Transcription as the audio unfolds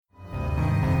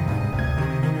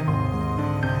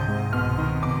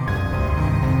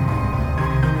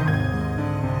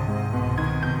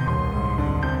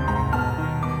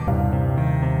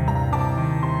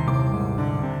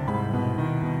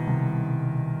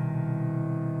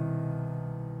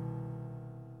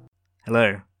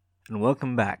Hello, and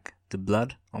welcome back to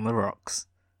Blood on the Rocks.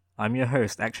 I'm your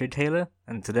host, Akshay Taylor,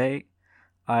 and today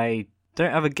I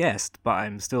don't have a guest, but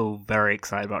I'm still very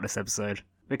excited about this episode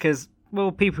because,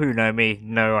 well, people who know me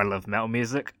know I love metal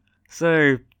music.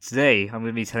 So today I'm going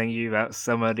to be telling you about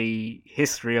some of the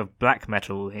history of black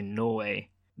metal in Norway.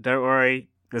 Don't worry,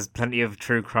 there's plenty of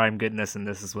true crime goodness in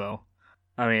this as well.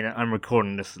 I mean, I'm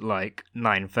recording this at like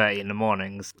 9:30 in the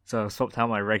mornings, so I've swapped out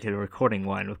my regular recording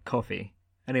wine with coffee.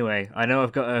 Anyway, I know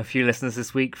I've got a few listeners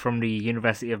this week from the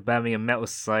University of Birmingham Metal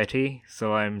Society,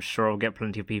 so I'm sure I'll get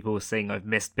plenty of people saying I've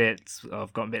missed bits, or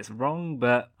I've gotten bits wrong,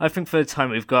 but I think for the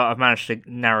time we've got, I've managed to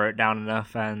narrow it down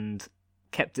enough and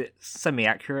kept it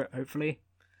semi-accurate, hopefully.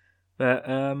 But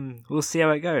we'll see how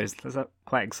it goes. I'm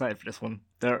quite excited for this one.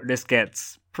 This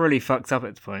gets pretty fucked up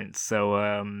at points, so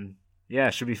yeah,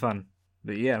 it should be fun.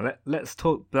 But yeah, let's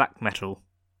talk black metal.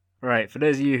 Right, for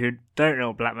those of you who don't know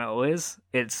what black metal is,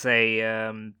 it's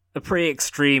a pretty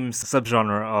extreme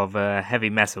subgenre of heavy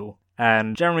metal,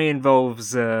 and generally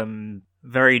involves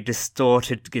very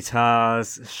distorted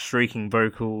guitars, shrieking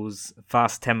vocals,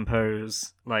 fast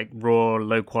tempos, like raw,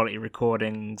 low quality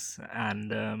recordings,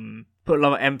 and put a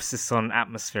lot of emphasis on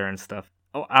atmosphere and stuff.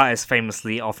 Artists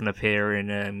famously often appear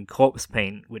in corpse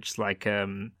paint, which is like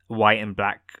white and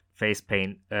black face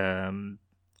paint,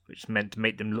 which is meant to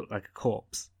make them look like a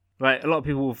corpse. Like, a lot of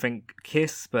people will think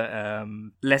Kiss, but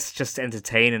less just to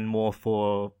entertain and more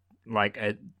for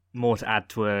more to add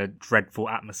to a dreadful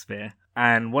atmosphere.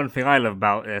 And one thing I love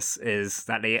about this is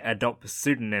that they adopt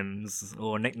pseudonyms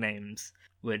or nicknames,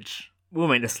 which will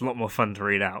make this a lot more fun to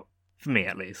read out, for me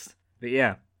at least. But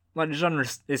yeah, like, the genre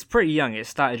is pretty young. It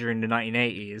started during the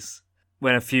 1980s,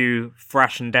 when a few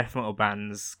thrash and death metal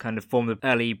bands kind of formed the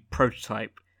early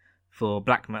prototype for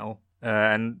black metal,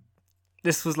 and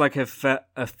this was like a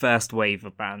first wave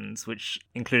of bands, which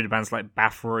included bands like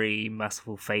Bathory,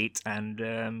 Merciful Fate,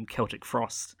 and Celtic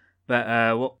Frost.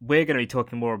 But what we're going to be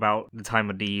talking more about the time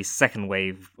of the second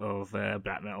wave of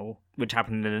black metal, which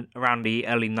happened around the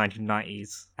early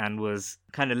 1990s and was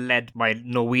kind of led by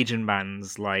Norwegian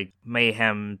bands like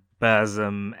Mayhem,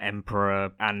 Burzum,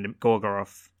 Emperor, and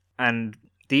Gorgoroth. And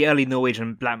the early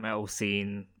Norwegian black metal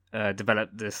scene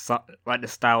developed the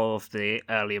style of the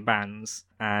earlier bands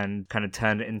and kind of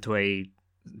turned it into a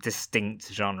distinct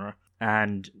genre.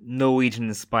 And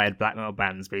Norwegian-inspired black metal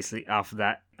bands basically after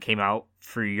that came out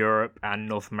through Europe and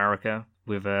North America,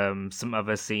 with some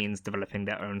other scenes developing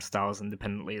their own styles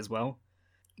independently as well.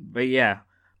 But yeah,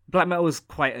 black metal is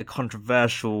quite a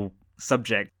controversial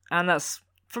subject, and that's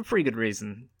for pretty good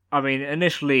reason. I mean,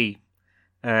 initially,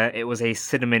 it was a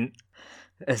synonym.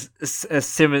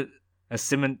 A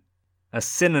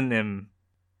synonym.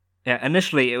 Yeah,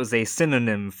 initially it was a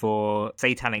synonym for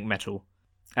satanic metal,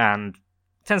 and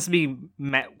tends to be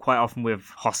met quite often with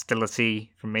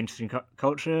hostility from mainstream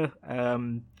culture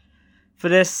for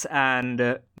this,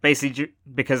 and basically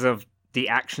because of the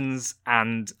actions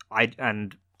and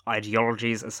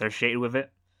ideologies associated with it.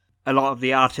 A lot of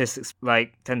the artists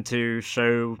tend to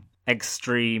show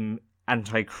extreme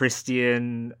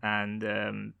anti-Christian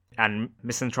and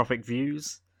misanthropic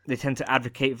views. They tend to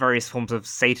advocate various forms of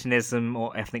Satanism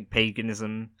or ethnic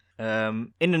paganism.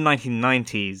 In the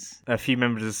 1990s, a few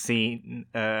members of the scene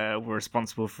were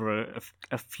responsible for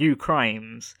a few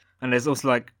crimes, and there's also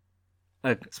like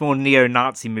a small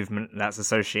neo-Nazi movement that's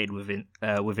associated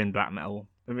within black metal,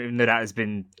 even though that has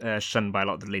been shunned by a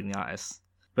lot of the leading artists,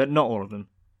 but not all of them.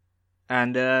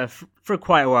 And for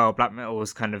quite a while, black metal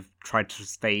was kind of tried to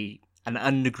stay an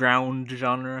underground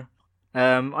genre.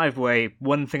 Either way,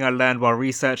 one thing I learned while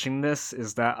researching this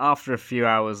is that after a few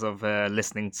hours of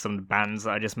listening to some of the bands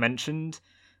that I just mentioned,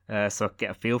 so I could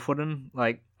get a feel for them,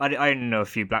 like, I only know a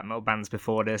few black metal bands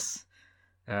before this.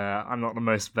 I'm not the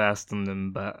most versed on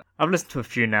them, but I've listened to a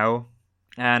few now,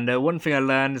 and one thing I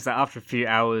learned is that after a few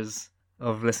hours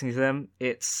of listening to them,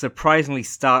 it's surprisingly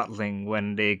startling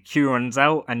when the queue runs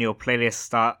out and your playlist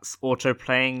starts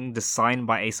auto-playing The Sign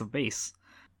by Ace of Base.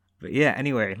 But yeah,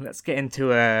 anyway, let's get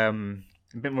into a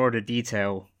bit more of the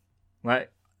detail.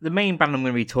 Like, the main band I'm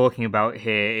going to be talking about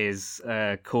here is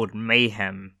called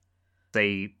Mayhem. It's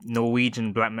a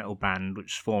Norwegian black metal band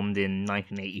which formed in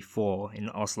 1984 in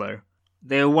Oslo.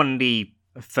 They were one of the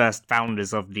first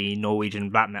founders of the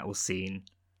Norwegian black metal scene,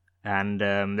 and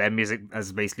their music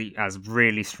has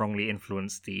really strongly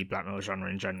influenced the black metal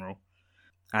genre in general.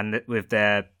 And with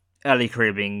their early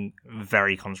career being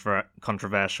very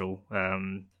controversial,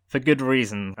 for good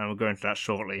reason, and we'll go into that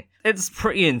shortly. It's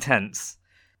pretty intense.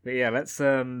 But yeah,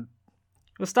 we'll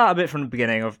start a bit from the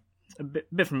beginning of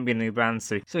the band,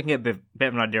 so we can get a bit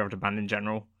of an idea of the band in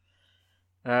general.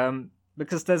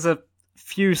 Because there's a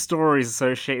few stories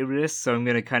associated with this, so I'm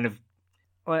going to kind of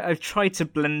I've tried to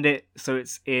blend it so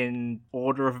it's in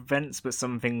order of events, but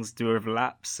some things do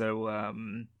overlap, so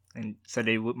and so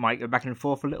they might go back and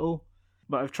forth a little.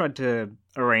 But I've tried to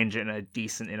arrange it in a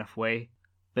decent enough way.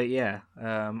 But yeah,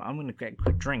 I'm gonna get a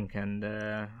quick drink and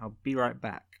I'll be right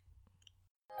back.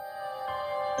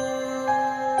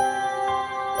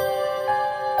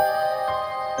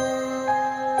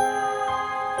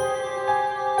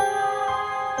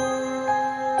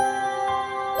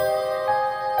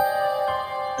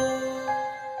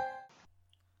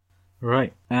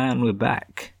 Right, and we're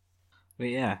back. But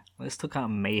yeah, let's talk about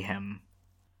Mayhem.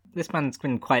 This band's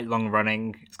been quite long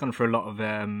running. It's gone through a lot of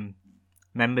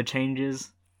member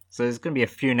changes, so there's going to be a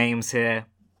few names here.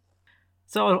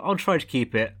 So I'll try to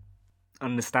keep it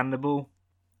understandable.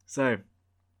 So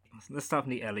let's start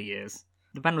from the early years.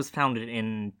 The band was founded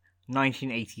in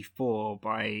 1984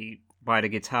 by the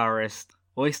guitarist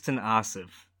Oystein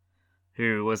Asif,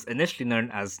 who was initially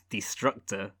known as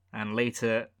Destructor and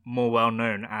later more well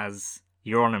known as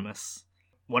Euronymous.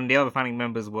 One of the other founding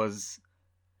members was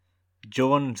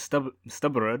Bjorn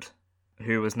Stubberud,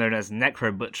 who was known as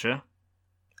Necro Butcher,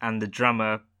 and the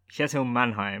drummer Kjetil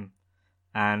Mannheim.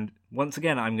 And once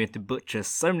again, I'm going to butcher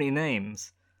so many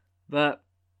names, but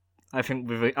I think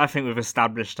we've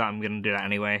established that I'm going to do that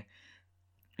anyway.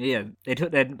 Yeah, they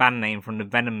took their band name from the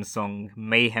Venom song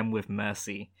Mayhem with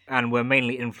Mercy, and were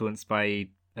mainly influenced by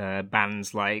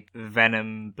bands like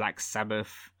Venom, Black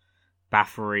Sabbath,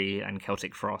 Bathory, and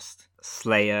Celtic Frost,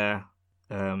 Slayer,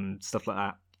 stuff like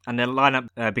that. And their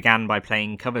lineup began by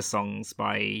playing cover songs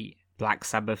by Black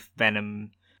Sabbath,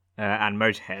 Venom, and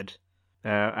Motorhead,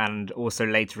 and also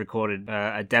later recorded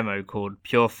a demo called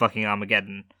Pure Fucking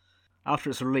Armageddon. After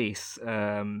its release,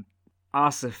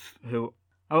 Asif, who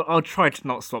I'll try to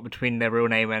not swap between their real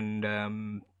name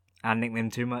and nickname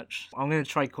too much. I'm going to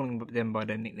try calling them by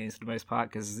their nicknames for the most part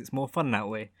because it's more fun that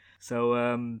way. So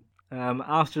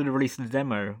after the release of the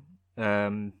demo,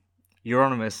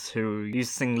 Euronymous, who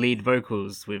used to sing lead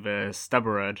vocals with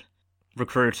Stubberud,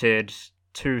 recruited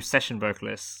two session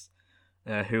vocalists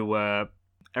who were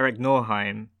Erik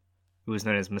Norheim, who was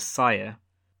known as Messiah,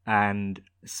 and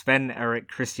Sven Erik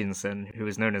Christiansen, who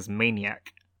was known as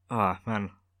Maniac. Ah,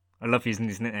 man, I love using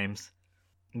these nicknames.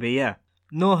 But yeah,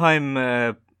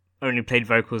 Norheim only played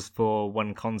vocals for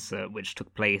one concert, which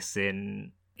took place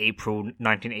in April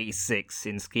 1986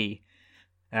 in Ski.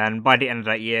 And by the end of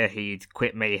that year, he'd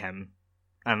quit Mayhem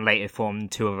and later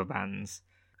formed two other bands.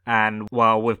 And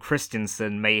while with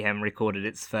Christiansen, Mayhem recorded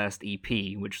its first EP,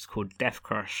 which was called Death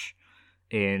Crush,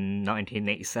 in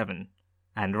 1987,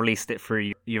 and released it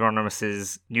through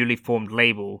Euronymous' newly formed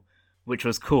label, which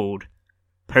was called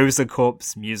Poser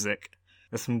Corpse Music.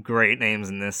 There's some great names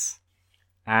in this.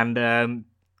 And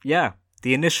yeah,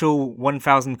 the initial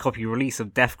 1,000 copy release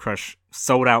of Death Crush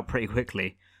sold out pretty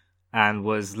quickly, and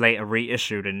was later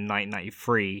reissued in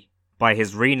 1993 by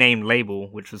his renamed label,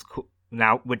 which was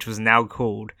now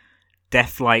called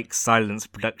Deathlike Silence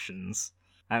Productions,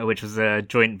 which was a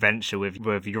joint venture with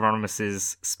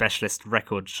Euronymous' specialist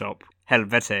record shop,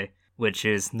 Helvete, which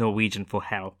is Norwegian for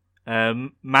hell.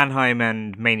 Mannheim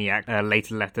and Maniac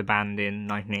later left the band in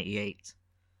 1988.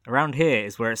 Around here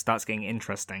is where it starts getting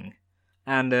interesting.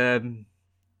 And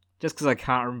just because I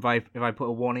can't remember if I put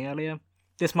a warning earlier,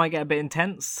 this might get a bit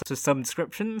intense to some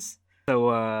descriptions.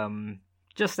 So,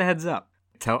 just a heads up.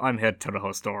 I'm here to tell the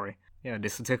whole story. Yeah,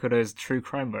 this will tickle those true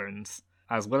crime bones,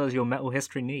 as well as your metal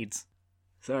history needs.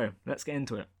 So, let's get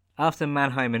into it. After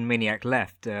Mannheim and Maniac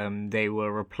left, they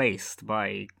were replaced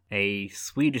by a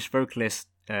Swedish vocalist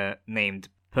named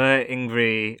Per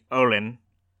Yngve Olin,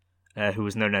 who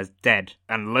was known as Dead,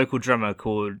 and a local drummer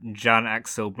called Jan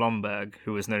Axel Blomberg,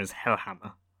 who was known as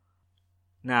Hellhammer.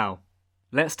 Now,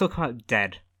 let's talk about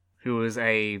Dead, who was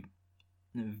a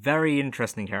very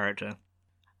interesting character.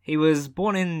 He was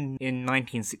born in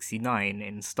 1969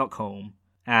 in Stockholm,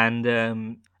 and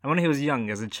when he was young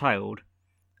as a child,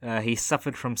 he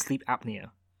suffered from sleep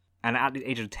apnea. And at the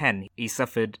age of 10, he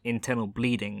suffered internal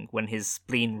bleeding when his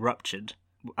spleen ruptured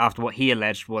after what he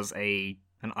alleged was an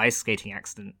ice skating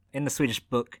accident. In the Swedish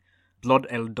book Blod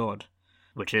Eld Död,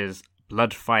 which is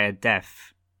Blood, Fire,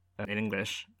 Death in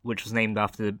English, which was named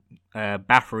after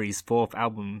Bathory's fourth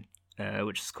album,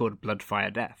 which is called Blood, Fire,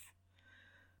 Death.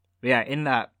 But yeah, in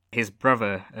that, his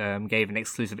brother gave an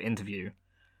exclusive interview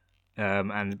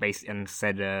and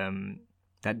said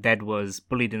that Dead was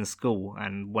bullied in school,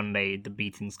 and one day the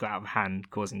beatings got out of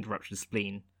hand, causing the ruptured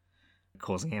spleen,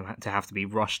 causing him to have to be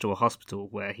rushed to a hospital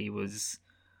where he was,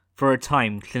 for a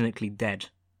time, clinically dead.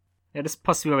 Yeah, this is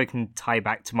possibly where we can tie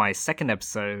back to my second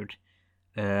episode,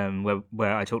 where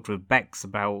I talked with Bex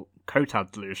about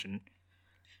Cotard delusion.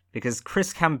 because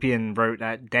Chris Campion wrote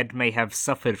that Dead may have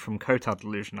suffered from Cotard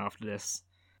delusion after this.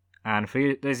 And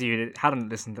for those of you that haven't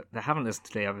listened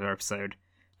to the other episode,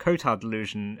 Cotard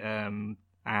delusion,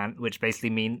 and which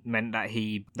basically meant that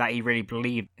he really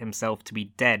believed himself to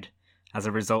be dead as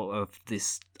a result of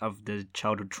the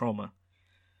childhood trauma.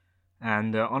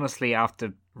 And honestly,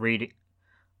 after reading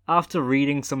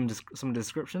some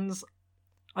descriptions,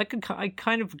 I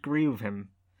kind of agree with him.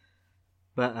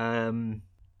 But I'm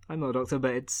not a doctor,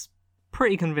 but it's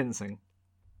pretty convincing.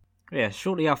 Yeah,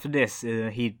 shortly after this,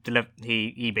 he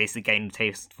basically gained a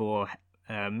taste for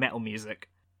metal music,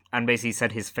 and basically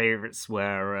said his favorites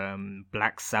were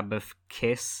Black Sabbath,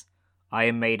 Kiss,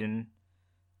 Iron Maiden,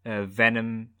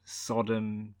 Venom,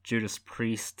 Sodom, Judas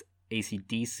Priest,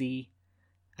 AC/DC,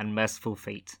 and Merciful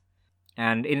Fate.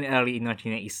 And in early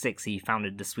 1986, he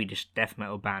founded the Swedish death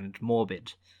metal band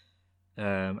Morbid,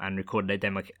 and recorded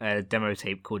a demo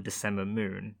tape called December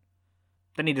Moon.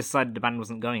 Then he decided the band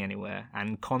wasn't going anywhere,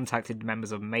 and contacted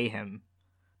members of Mayhem.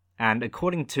 And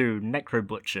according to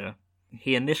Necrobutcher,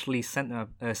 he initially sent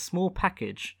a small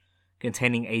package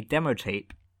containing a demo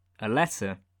tape, a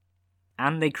letter,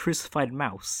 and a crucified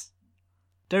mouse.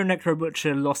 Though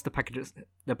Necrobutcher lost the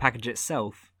package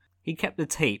itself, he kept the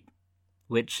tape,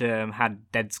 which had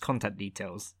Dead's contact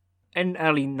details. In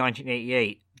early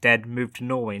 1988, Dead moved to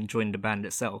Norway and joined the band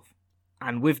itself.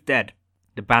 And with Dead,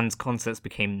 the band's concerts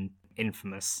became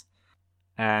infamous.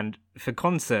 And for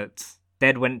concerts,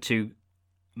 Dead went to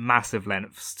massive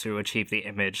lengths to achieve the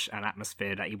image and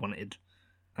atmosphere that he wanted.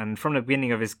 And from the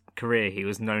beginning of his career, he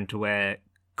was known to wear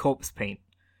corpse paint,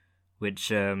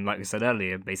 which, like I said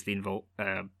earlier, basically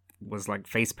was like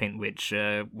face paint, which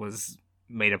was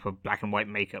made up of black and white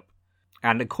makeup.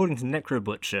 And according to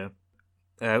Necrobutcher,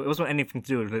 it wasn't anything to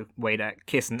do with the way that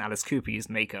Kiss and Alice Cooper used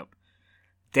makeup.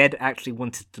 Dead actually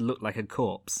wanted to look like a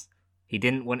corpse. He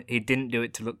didn't do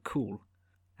it to look cool.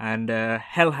 And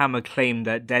Hellhammer claimed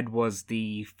that Dead was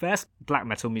the first black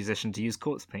metal musician to use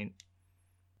corpse paint.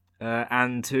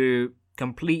 And to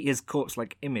complete his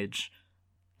corpse-like image,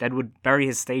 Dead would bury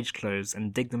his stage clothes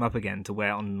and dig them up again to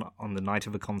wear on the night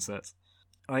of a concert.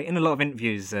 In a lot of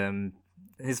interviews,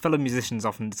 his fellow musicians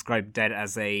often describe Dead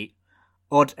as a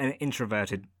odd and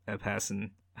introverted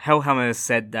person. Hellhammer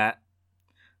said that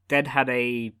Dead had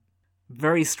a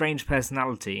very strange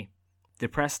personality,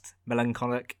 depressed,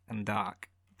 melancholic, and dark.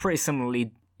 Pretty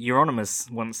similarly, Euronymous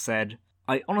once said,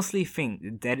 "I honestly think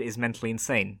that Dead is mentally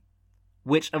insane.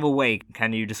 Which other way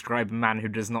can you describe a man who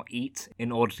does not eat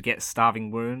in order to get starving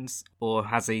wounds, or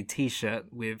has a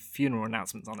t-shirt with funeral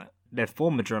announcements on it?" Their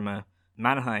former drummer,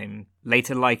 Mannheim,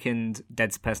 later likened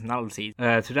Dead's personality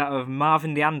to that of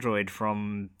Marvin the Android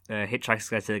from Hitchhiker's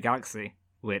Guide to the Galaxy,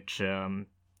 which,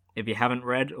 if you haven't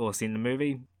read or seen the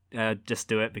movie, just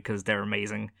do it because they're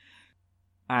amazing.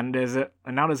 And there's a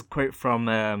quote from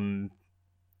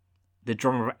the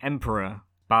drummer of Emperor,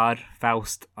 Bard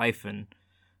Faust Eiffen,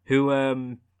 who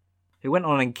went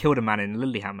on and killed a man in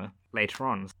Lilyhammer later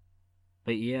on.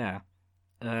 But yeah,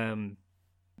 he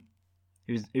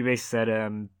basically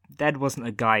said Dead wasn't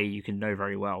a guy you could know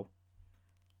very well.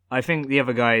 I think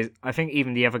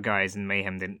even the other guys in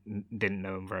Mayhem didn't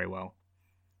know him very well.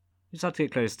 Just had to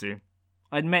get close to.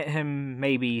 I'd met him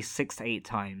maybe 6 to 8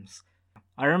 times.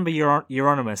 I remember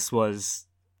Euronymous was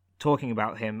talking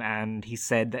about him, and he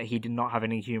said that he did not have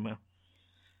any humour.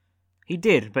 He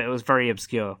did, but it was very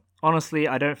obscure. Honestly,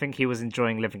 I don't think he was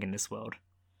enjoying living in this world.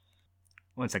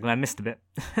 One second, I missed a bit.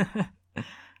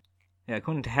 Yeah,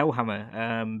 according to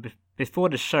Hellhammer, before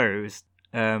the shows,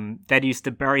 Dead used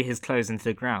to bury his clothes into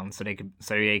the ground so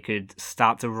they could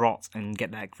start to rot and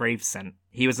get that grave scent.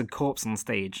 He was a corpse on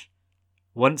stage.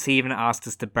 Once he even asked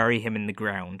us to bury him in the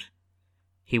ground.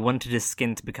 He wanted his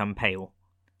skin to become pale.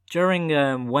 During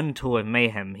one tour of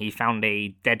Mayhem, he found a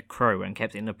dead crow and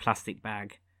kept it in a plastic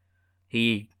bag.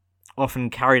 He often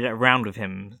carried it around with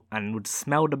him and would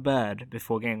smell the bird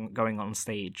before going on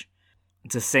stage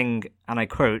to sing, and I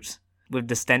quote, "with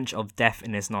the stench of death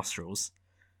in his nostrils."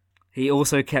 He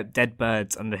also kept dead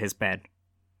birds under his bed.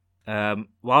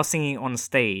 While singing on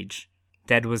stage,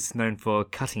 Dead was known for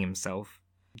cutting himself.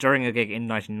 During a gig in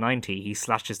 1990, he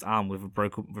slashed his arm with a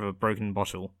broken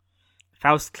bottle.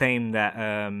 Faust claimed that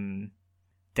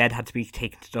Dead had to be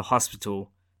taken to the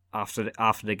hospital after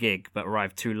the gig, but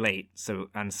arrived too late, so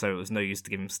it was no use to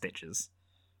give him stitches.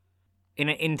 In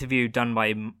an interview done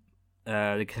by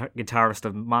the guitarist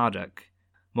of Marduk,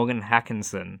 Morgan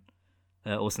Hackinson,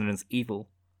 also known as Evil,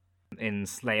 in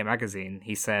Slayer magazine,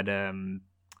 he said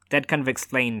Dead kind of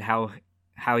explained how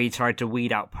he tried to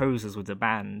weed out posers with the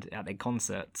band at their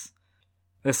concerts.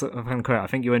 This quote, I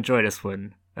think you enjoy this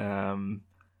one.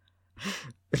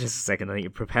 Just a second, I need to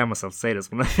prepare myself to say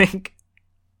this one, I think.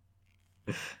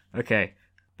 Okay,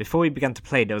 before we began to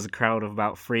play, there was a crowd of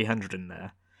about 300 in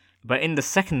there. But in the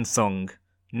second song,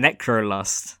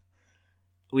 Necrolust,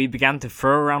 we began to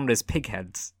throw around those pig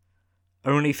heads.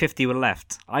 Only 50 were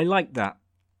left. I like that.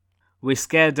 We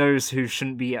scared those who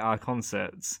shouldn't be at our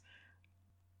concerts.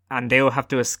 And they will have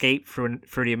to escape through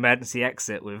the emergency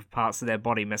exit with parts of their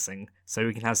body missing, so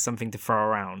we can have something to throw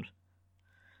around.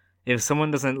 If someone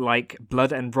doesn't like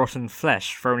blood and rotten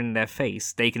flesh thrown in their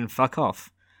face, they can fuck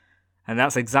off. And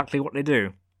that's exactly what they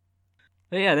do.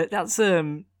 But yeah, that's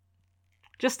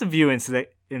just a view into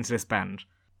this band.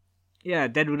 Yeah,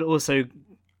 Dead would also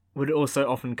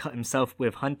often cut himself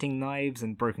with hunting knives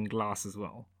and broken glass as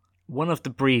well. One of the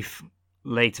brief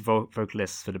later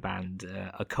vocalists for the band,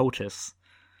 Occultus,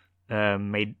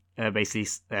 basically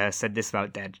said this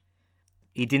about Dead.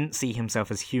 He didn't see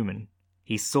himself as human.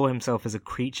 He saw himself as a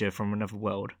creature from another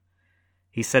world.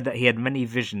 He said that he had many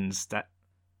visions, that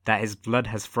his blood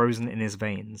has frozen in his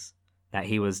veins, that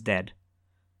he was dead.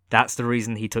 That's the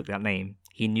reason he took that name.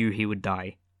 He knew he would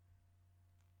die.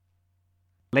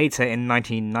 Later in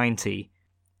 1990,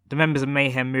 the members of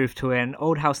Mayhem moved to an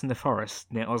old house in the forest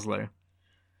near Oslo,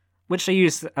 which they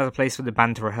used as a place for the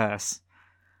band to rehearse.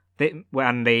 They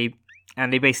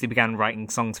basically began writing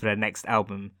songs for their next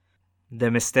album, The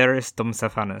Mysterious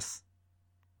Domsafanus.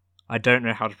 I don't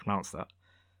know how to pronounce that,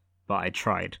 but I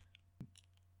tried.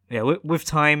 Yeah, with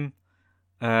time,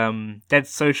 Dead's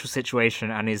social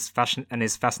situation and his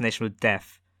fascination with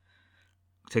death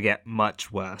to get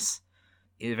much worse.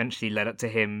 It eventually led up to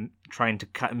him trying to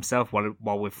cut himself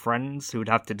while with friends who would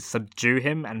have to subdue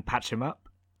him and patch him up.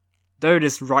 Though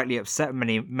this rightly upset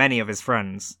many of his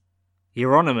friends,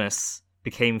 Euronymous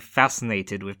became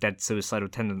fascinated with Dead's suicidal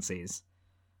tendencies,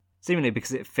 seemingly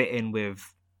because it fit in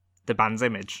with the band's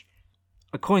image.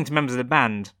 According to members of the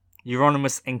band,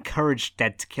 Euronymous encouraged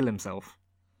Dead to kill himself,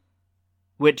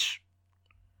 which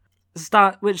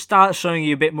starts showing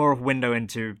you a bit more of a window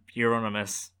into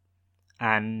Euronymous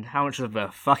and how much of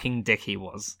a fucking dick he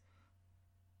was.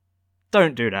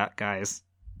 Don't do that, guys.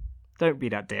 Don't be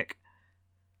that dick.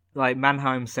 Like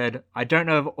Mannheim said, I don't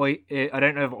know if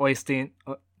Oystein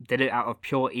did it out of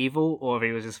pure evil or if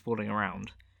he was just fooling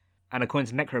around. And according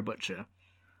to Necrobutcher,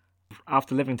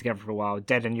 after living together for a while,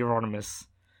 Dead and Euronymous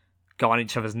got on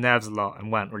each other's nerves a lot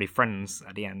and weren't really friends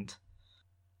at the end.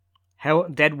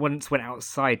 Dead once went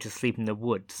outside to sleep in the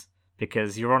woods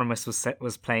because Euronymous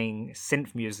was playing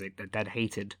synth music that Dead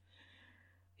hated.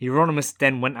 Euronymous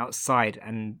then went outside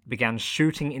and began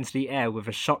shooting into the air with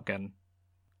a shotgun.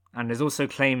 And there's also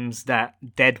claims that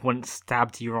Dead once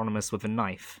stabbed Euronymous with a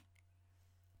knife.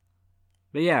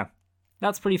 But yeah,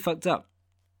 that's pretty fucked up.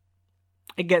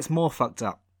 It gets more fucked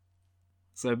up.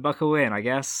 So buckle in, I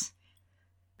guess.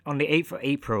 On the 8th of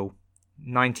April,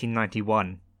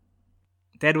 1991,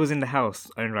 Dead was in the house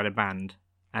owned by the band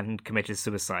and committed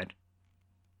suicide,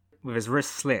 with his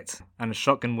wrist slit and a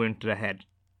shotgun wound to the head.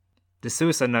 The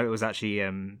suicide note was actually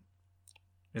online,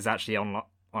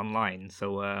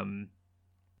 so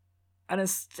and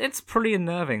it's pretty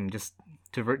unnerving just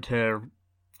to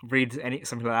read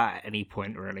something like that at any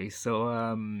point, really.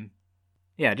 So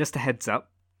yeah, just a heads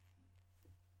up.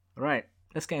 All right,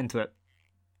 let's get into it,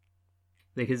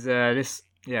 because this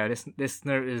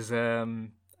note is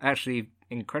actually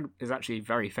incredible. Is actually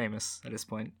very famous at this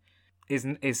point.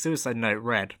 His suicide note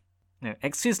read,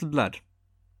 "Excuse the blood,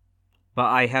 but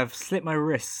I have slit my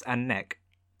wrists and neck.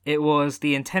 It was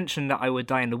the intention that I would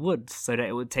die in the woods, so that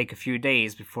it would take a few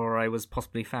days before I was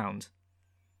possibly found.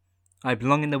 I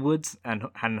belong in the woods and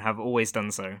have always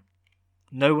done so.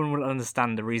 No one will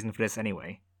understand the reason for this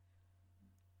anyway.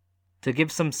 To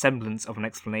give some semblance of an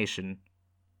explanation,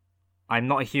 I'm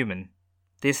not a human.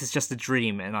 This is just a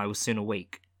dream and I will soon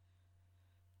awake.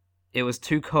 It was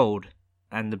too cold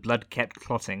and the blood kept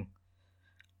clotting.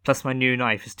 Plus my new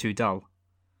knife is too dull.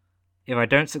 If I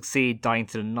don't succeed dying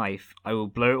to the knife, I will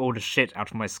blow all the shit out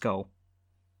of my skull.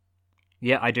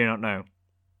 Yet I do not know.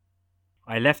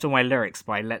 I left all my lyrics,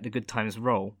 but I let the good times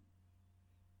roll.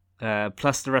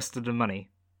 Plus the rest of the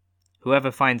money. Whoever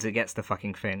finds it gets the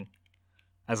fucking thing.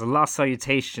 As a last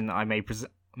salutation,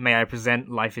 may I present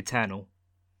life eternal.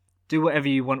 Do whatever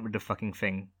you want with the fucking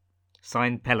thing.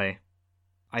 Signed, Pele.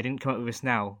 I didn't come up with this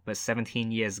now, but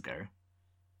 17 years ago."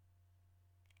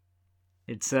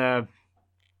 It's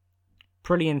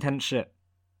pretty intense shit.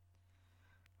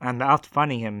 And after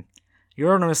finding him,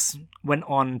 Euronymous went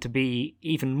on to be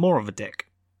even more of a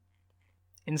dick.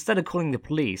 Instead of calling the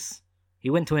police, he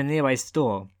went to a nearby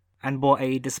store and bought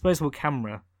a disposable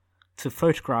camera to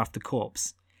photograph the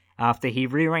corpse after he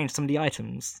rearranged some of the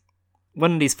items.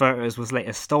 One of these photos was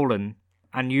later stolen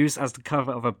and used as the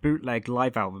cover of a bootleg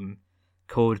live album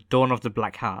called Dawn of the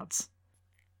Black Hearts.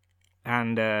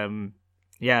 And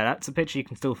yeah, that's a picture you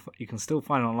can still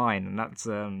find online, and that's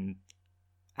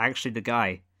actually the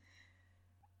guy.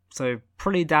 So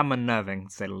pretty damn unnerving,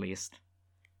 to say the least.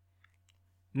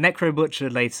 Necro Butcher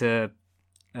later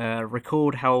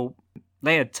recalled how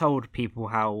they had told people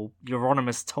how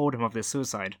Euronymous told him of their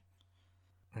suicide.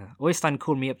 Oystein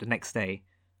called me up the next day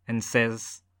and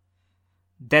says,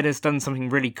 Dead has done something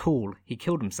really cool. He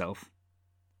killed himself.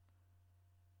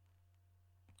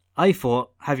 I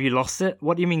thought, have you lost it?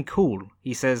 What do you mean cool?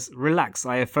 He says, relax,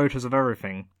 I have photos of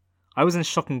everything. I was in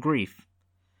shock and grief.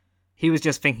 He was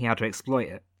just thinking how to exploit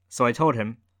it. So I told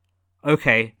him,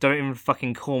 okay, don't even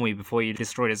fucking call me before you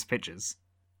destroy his pictures.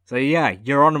 So yeah,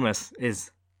 Euronymous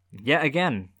is, yet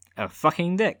again, a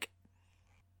fucking dick.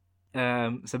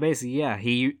 So basically, yeah,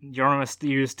 Euronymous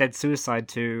used Dead Suicide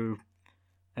to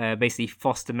basically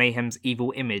foster Mayhem's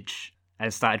evil image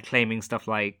and started claiming stuff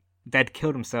like Dead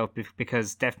killed himself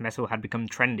because death metal had become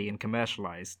trendy and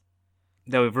commercialized.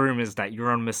 There were rumors that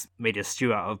Euronymous made a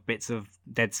stew out of bits of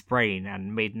Dead's brain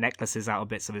and made necklaces out of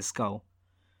bits of his skull.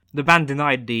 The band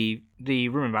denied the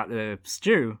rumor about the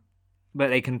stew, but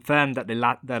they confirmed that the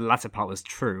latter part was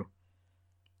true.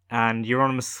 And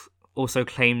Euronymous also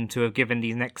claimed to have given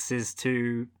these necklaces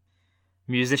to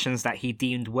musicians that he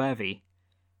deemed worthy,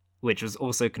 which was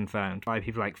also confirmed by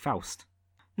people like Faust.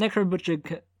 Necro Butcher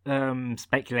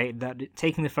speculated that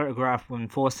taking the photograph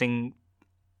and forcing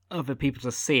other people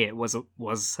to see it was a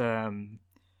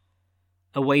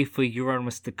way for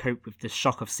Euronymous to cope with the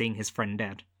shock of seeing his friend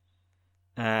dead,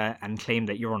 and claimed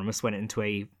that Euronymous went into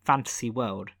a fantasy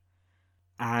world.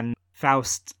 And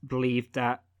Faust believed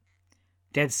that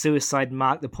Dead Suicide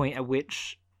marked the point at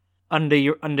which, under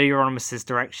Euronymous'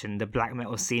 direction, the black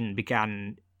metal scene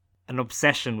began an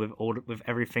obsession with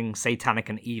everything satanic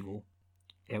and evil.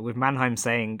 Yeah, with Mannheim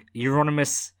saying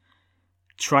Euronymous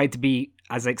tried to be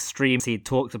as extreme as he had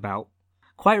talked about.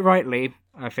 Quite rightly,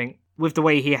 I think, with the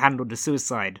way he handled the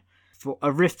suicide. For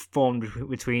a rift formed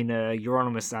between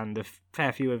Euronymous and a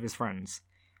fair few of his friends.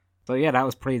 So yeah, that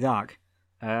was pretty dark.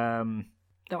 That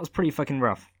was pretty fucking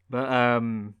rough. But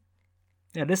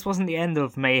yeah, this wasn't the end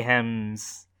of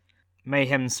Mayhem's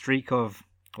streak of,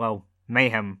 well,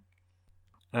 mayhem.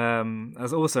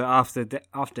 As also after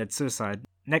Dead Suicide,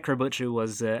 Necro Butcher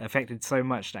was affected so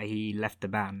much that he left the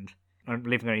band,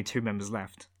 leaving only 2 members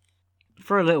left.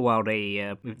 For a little while,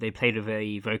 they played with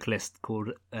a vocalist called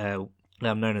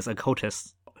known as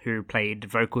Occultist, who played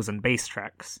vocals and bass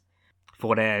tracks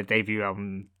for their debut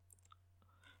album,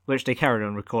 which they carried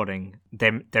on recording,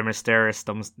 De Mysteriis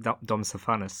Dom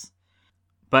Sophanus.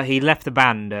 But he left the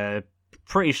band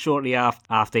pretty shortly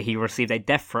after he received a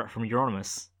death threat from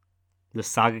Euronymous. The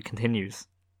saga continues.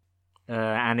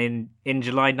 And in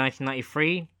July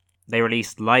 1993, they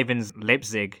released Live in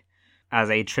Leipzig as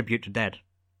a tribute to Dead.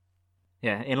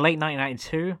 Yeah, in late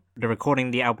 1992, the recording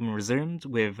of the album resumed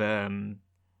with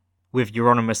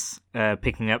Euronymous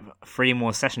picking up 3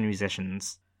 more session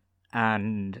musicians,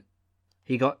 and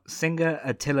he got singer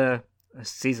Attila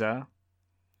Caesar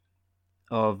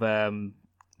of the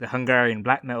Hungarian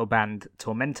black metal band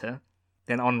Tormentor.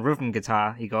 Then on rhythm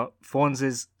guitar, he got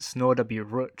Thorns' Snor W.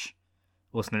 Ruch,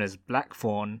 also known as Black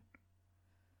Thorn,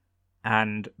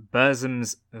 and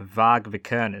Burzum's Varg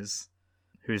Vikernes,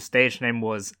 whose stage name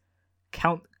was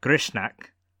Count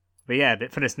Grishnak. But yeah,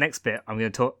 for this next bit, I'm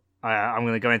going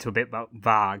to go into a bit about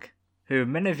Varg, who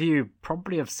many of you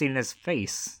probably have seen his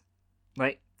face.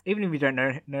 Like, even if you don't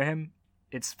know him,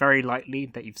 it's very likely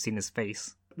that you've seen his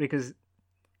face, because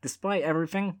despite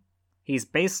everything, he's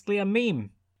basically a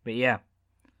meme. But yeah,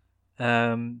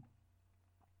 a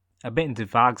bit into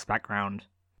Varg's background.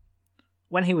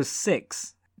 When he was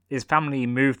 6, his family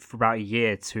moved for about a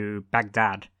year to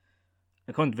Baghdad.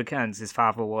 According to Vikernes, his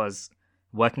father was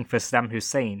working for Saddam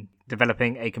Hussein,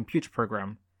 developing a computer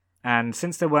program. And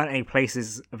since there weren't any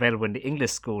places available in the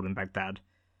English school in Baghdad,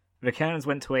 Vikernes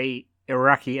went to a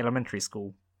Iraqi elementary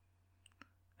school.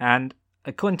 And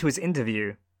according to his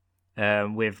interview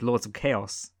with Lords of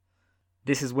Chaos,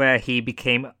 this is where he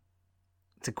became,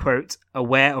 to quote,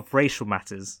 aware of racial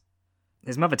matters.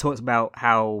 His mother talks about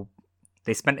how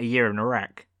they spent a year in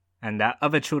Iraq, and that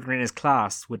other children in his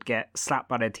class would get slapped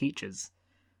by their teachers,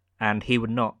 and he would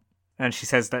not. And she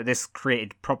says that this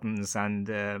created problems, and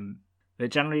that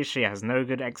generally she has no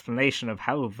good explanation of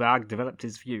how Varg developed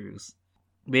his views.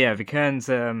 But yeah,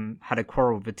 Vikernes had a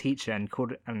quarrel with the teacher and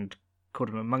called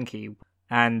him a monkey,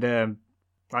 and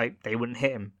they wouldn't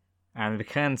hit him. And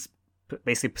Vikernes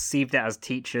basically perceived it as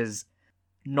teachers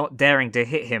not daring to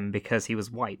hit him because he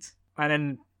was white. And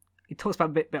then he talks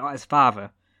about a bit about his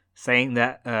father, saying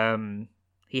that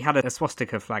he had a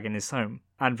swastika flag in his home,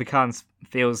 and Vikernes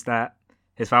feels that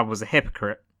his father was a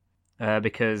hypocrite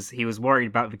because he was worried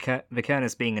about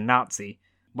Vikernes being a Nazi,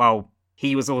 while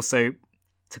he was also,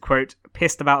 to quote,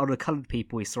 pissed about all the coloured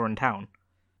people he saw in town.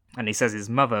 And he says his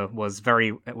mother was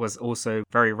also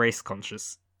very race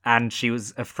conscious, and she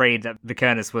was afraid that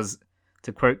Vikernes was,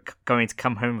 to quote, going to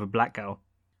come home with a black girl.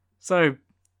 So,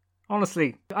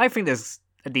 honestly, I think there's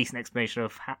a decent explanation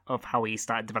of how he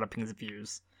started developing his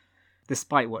views,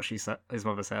 despite what his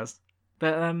mother says.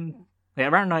 But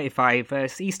around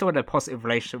 95, he still had a positive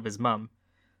relationship with his mum,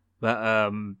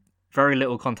 but very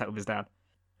little contact with his dad,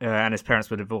 and his parents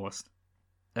were divorced,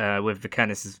 with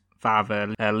Vikernes'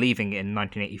 father leaving in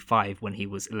 1985 when he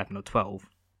was 11 or 12.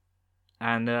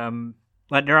 And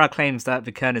there are claims that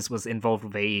Vikernes was involved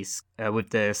with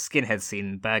the skinhead scene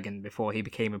in Bergen before he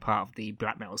became a part of the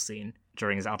black metal scene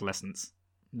during his adolescence.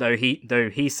 Though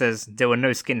he says there were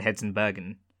no skinheads in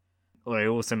Bergen. Or he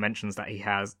also mentions that he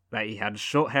had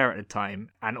short hair at the time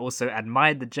and also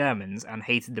admired the Germans and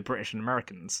hated the British and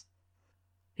Americans.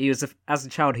 As a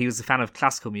child, he was a fan of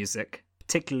classical music,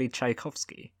 particularly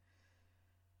Tchaikovsky,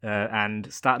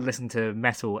 and started listening to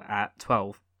metal at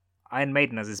 12. Iron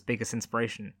Maiden as his biggest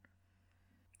inspiration.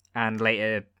 And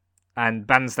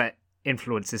bands that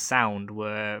influenced his sound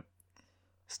were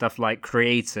stuff like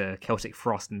Creator, Celtic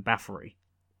Frost, and Bathory.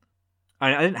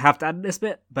 I didn't have to add this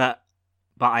bit, but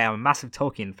I am a massive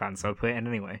Tolkien fan, so I'll put it in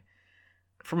anyway.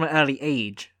 From an early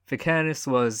age, Vikernes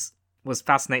was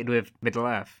fascinated with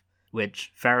Middle-earth,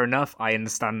 which, fair enough, I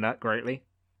understand that greatly.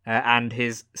 And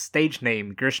his stage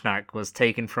name, Grishnak, was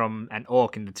taken from an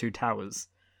orc in the Two Towers.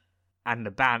 And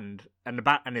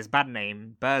his band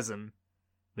name, Burzum,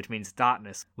 which means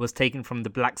darkness, was taken from the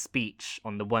Black Speech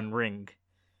on the One Ring.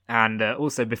 And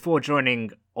also, before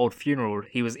joining Old Funeral,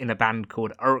 he was in a band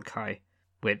called Uruk-hai,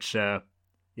 which, I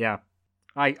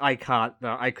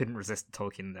couldn't resist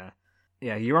Tolkien there.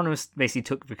 Yeah, Euronymous basically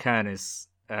took Vikernes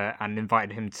and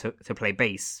invited him to play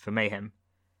bass for Mayhem,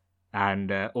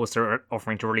 and also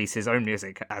offering to release his own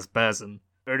music as Burzum,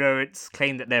 although it's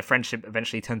claimed that their friendship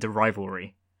eventually turned to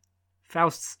rivalry.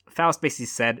 Faust basically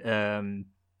said,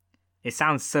 it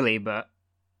sounds silly, but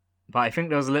I think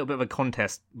there was a little bit of a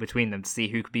contest between them to see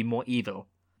who could be more evil.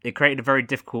 It created a very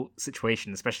difficult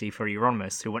situation, especially for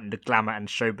Euronymous, who wanted the glamour and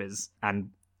showbiz,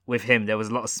 and with him there was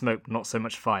a lot of smoke, not so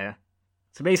much fire.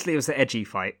 So basically it was an edgy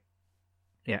fight.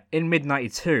 Yeah, in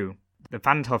mid-92, the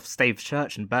Fanthof Stave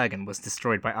Church in Bergen was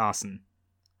destroyed by arson,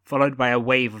 followed by a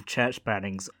wave of church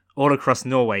burnings all across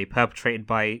Norway perpetrated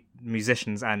by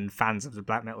musicians and fans of the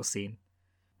black metal scene,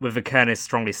 with Vikernes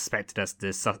strongly suspected as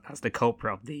the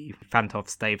culprit of the Fanthof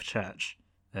Stave Church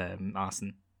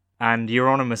arson. And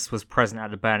Euronymous was present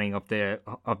at the burning of the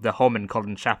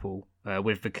Holmenkollen Chapel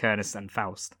with Vikernes and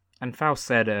Faust. And Faust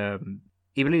said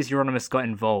he believes Euronymous got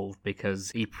involved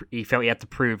because he felt he had to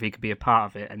prove he could be a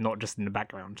part of it and not just in the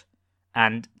background.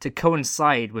 And to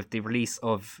coincide with the release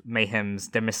of Mayhem's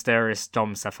De Mysteriis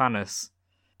Dom Sathanas,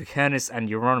 Vikernes and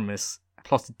Euronymous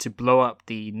plotted to blow up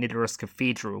the Nidaros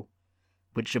Cathedral,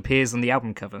 which appears on the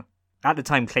album cover. At the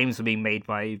time, claims were being made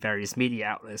by various media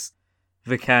outlets.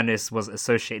 Vikernes was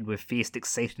associated with theistic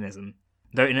Satanism,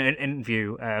 though in an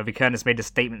interview, Vikernes made a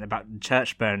statement about the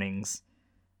church burnings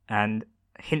and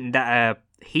hinted at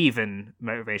a heathen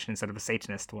motivation instead of a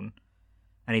Satanist one.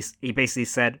 And he basically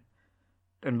said,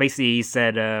 I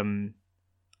am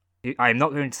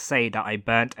not going to say that I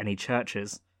burnt any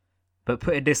churches, but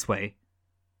put it this way,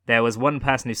 there was one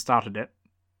person who started it.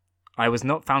 I was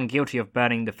not found guilty of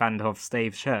burning the Fanthof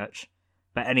Stave Church,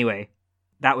 but anyway,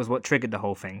 that was what triggered the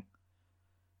whole thing.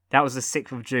 That was the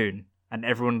 6th of June, and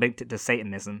everyone linked it to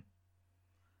Satanism.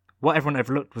 What everyone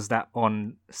overlooked was that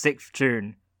on 6th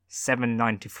June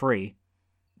 793,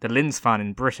 the Lindsfarne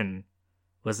in Britain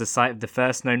was the site of the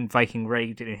first known Viking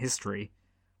raid in history,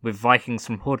 with Vikings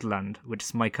from Hordaland, which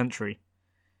is my country.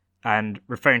 And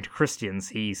referring to Christians,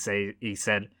 he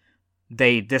said,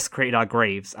 "They desecrated our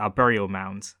graves, our burial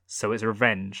mounds, so it's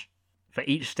revenge. For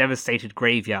each devastated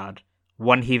graveyard,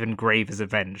 one heathen grave is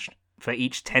avenged. For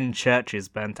each 10 churches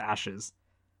burned to ashes,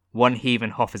 one heathen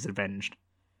hof is avenged.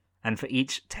 And for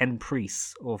each 10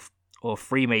 priests or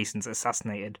Freemasons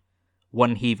assassinated,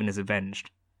 one heathen is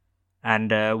avenged."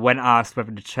 And when asked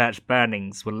whether the church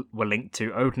burnings were linked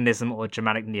to Odinism or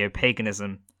Germanic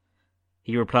neo-paganism,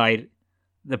 he replied,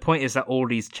 "The point is that all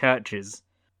these churches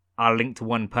are linked to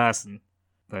one person,"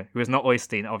 who is not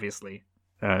Oystein, obviously,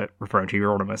 referring to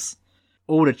Euronymous.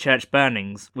 All the church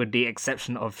burnings, with the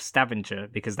exception of Stavanger,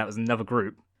 because that was another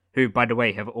group, who, by the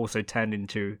way, have also turned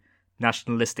into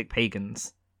nationalistic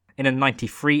pagans. In a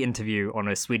 93 interview on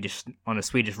a Swedish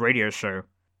radio show,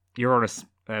 Euronymous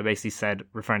basically said,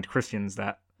 referring to Christians,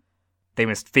 that they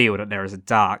must feel that there is a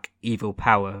dark, evil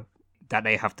power that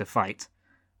they have to fight,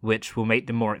 which will make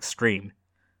them more extreme.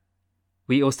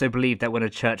 We also believe that when a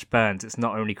church burns, it's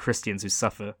not only Christians who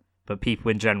suffer, but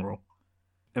people in general.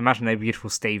 Imagine a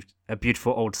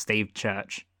beautiful old staved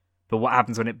church, but what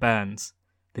happens when it burns?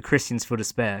 The Christians feel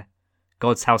despair.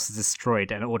 God's house is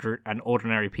destroyed, and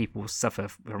ordinary people suffer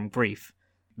from grief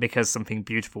because something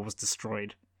beautiful was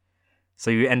destroyed.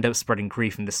 So you end up spreading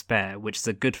grief and despair, which is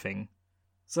a good thing.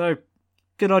 So,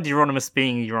 good old Euronymous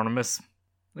being Euronymous.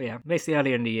 But yeah, basically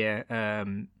earlier in the year,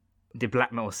 the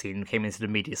black metal scene came into the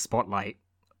media spotlight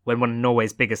when one of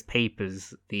Norway's biggest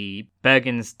papers, the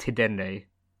Bergens Tidende,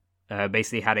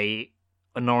 basically had a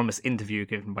anonymous interview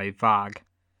given by Varg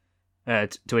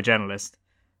to a journalist,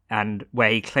 and where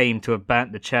he claimed to have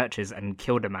burnt the churches and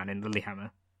killed a man in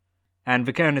Lillehammer. And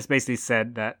Vikernes basically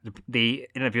said that the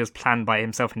interview was planned by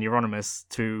himself and Euronymous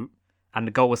and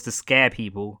the goal was to scare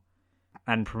people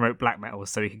and promote black metal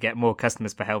so he could get more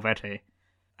customers for Helvete,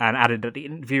 and added that the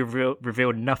interview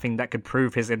revealed nothing that could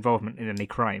prove his involvement in any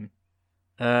crime.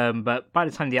 But by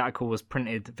the time the article was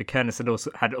printed, Vikernes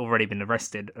had already been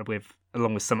arrested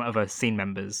along with some other scene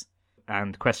members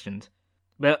and questioned.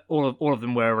 But all of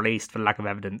them were released for lack of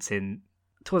evidence.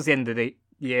 Towards the end of the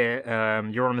year,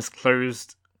 Euronymous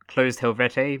closed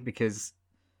Helvete because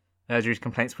due to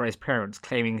complaints by his parents,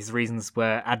 claiming his reasons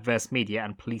were adverse media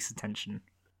and police attention.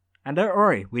 And don't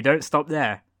worry, we don't stop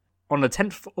there. On the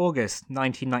 10th of August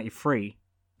 1993,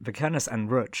 Vikernes and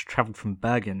Ruch travelled from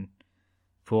Bergen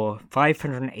for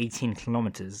 518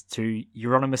 kilometres to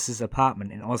Euronymous'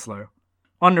 apartment in Oslo.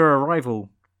 On their arrival,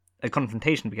 a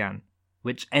confrontation began,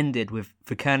 which ended with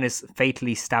Vikernes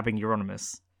fatally stabbing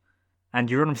Euronymous. And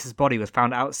Euronymous' body was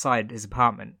found outside his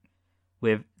apartment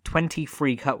with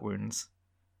 23 cut wounds,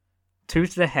 2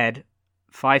 to the head,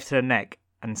 5 to the neck,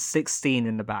 and 16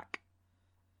 in the back.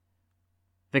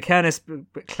 Vikernes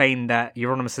claimed that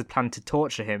Euronymous had planned to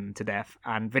torture him to death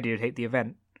and videotape the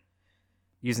event,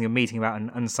 using a meeting about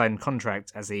an unsigned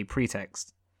contract as a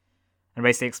pretext, and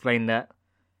basically explained that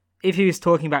if he was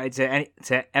talking about it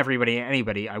to everybody and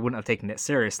anybody, I wouldn't have taken it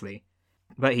seriously.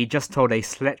 But he just told a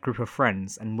select group of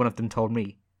friends, and one of them told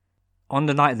me. On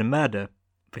the night of the murder,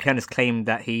 Vikernes claimed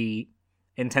that he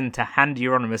intended to hand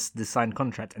Euronymous the signed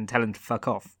contract and tell him to fuck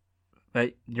off.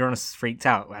 But Euronymous freaked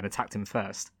out and attacked him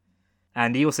first.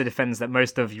 And he also defends that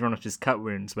most of Euronymous' cut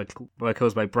wounds were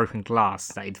caused by broken glass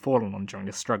that he'd fallen on during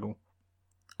the struggle.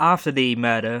 After the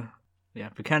murder,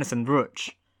 Vikernes and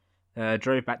Ruch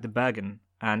drove back to Bergen,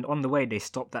 and on the way they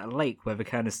stopped at a lake where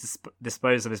Vikernes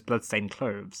disposed of his bloodstained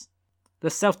clothes. The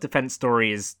self-defense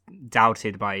story is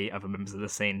doubted by other members of the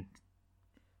scene,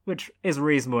 which is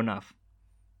reasonable enough.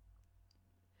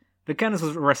 Vikernes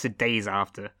was arrested days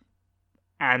after,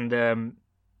 and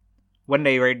when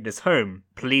they raided his home,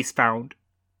 police found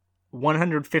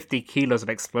 150 kilos of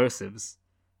explosives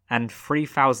and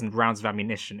 3,000 rounds of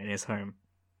ammunition in his home.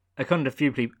 According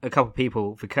to a couple of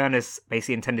people, Vikernes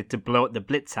basically intended to blow up the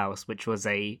Blitz House, which was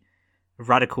a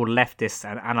radical leftist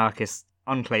and anarchist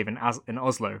enclave in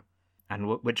Oslo, and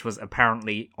which was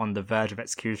apparently on the verge of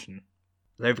execution.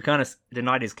 Though Vikernes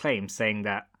denied his claim, saying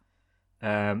that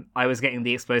I was getting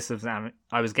the explosives and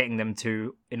I was getting them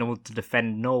in order to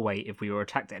defend Norway if we were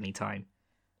attacked at any time.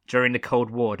 During the Cold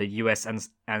War, the US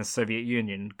and Soviet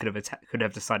Union could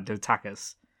have decided to attack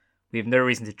us. We have no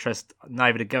reason to trust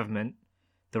neither the government,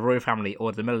 the royal family,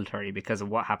 or the military because of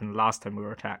what happened last time we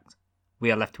were attacked.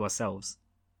 We are left to ourselves.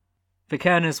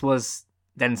 Vikernes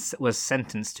was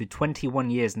sentenced to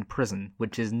 21 years in prison,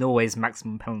 which is Norway's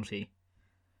maximum penalty.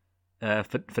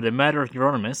 For the murder of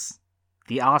Euronymous,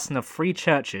 the arson of 3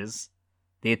 churches,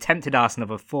 the attempted arson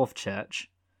of a 4th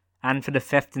church, and for the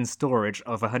theft and storage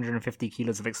of 150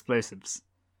 kilos of explosives.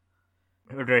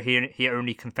 Although he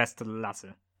only confessed to the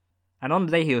latter. And on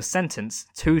the day he was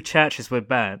sentenced, 2 churches were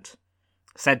burnt,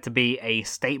 said to be a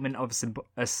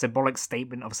symbolic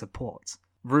statement of support.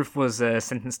 Ruth was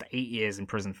sentenced to 8 years in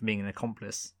prison for being an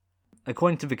accomplice.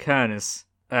 According to Vikernes,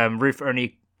 Ruth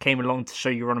only came along to show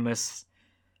Euronymous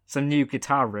some new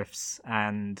guitar riffs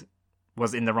and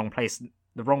was in the wrong place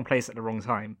at the wrong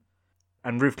time.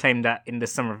 And Ruth claimed that in the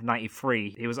summer of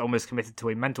 93, he was almost committed to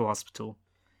a mental hospital,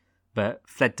 but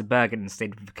fled to Bergen and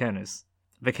stayed with Vikernes.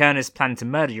 Vikernes planned to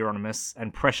murder Euronymous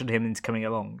and pressured him into coming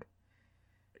along.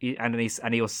 And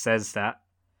he also says that,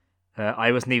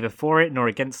 I was neither for it nor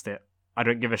against it. I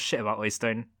don't give a shit about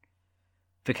Øystein.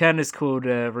 Vikernes called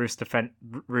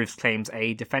Ruth's claims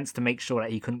a defense to make sure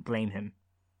that he couldn't blame him.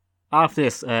 After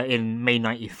this, in May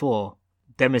 94,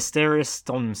 De Mysteriis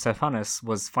Dom Servanas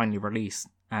was finally released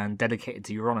and dedicated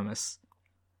to Euronymous.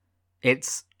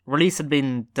 Its release had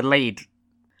been delayed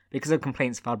because of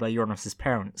complaints filed by Euronymous'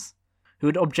 parents, who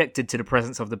had objected to the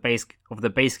presence of the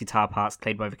bass guitar parts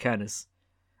played by Vikernes.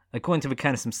 According to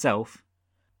Vikernes himself,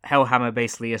 Hellhammer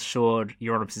basically assured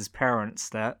Euronymous' parents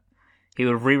that he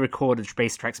would re-record the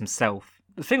bass tracks himself.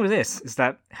 The thing with this is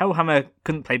that Hellhammer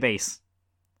couldn't play bass,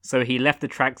 so he left the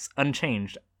tracks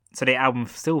unchanged, so the album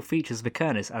still features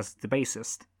Vikernes as the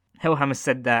bassist. Hellhammer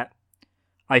said that,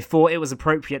 "I thought it was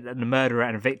appropriate that the murderer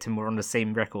and victim were on the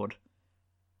same record.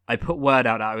 I put word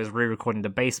out that I was re-recording the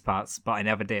bass parts, but I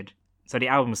never did. So the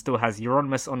album still has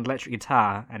Euronymous on electric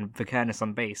guitar and Vikernes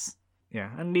on bass."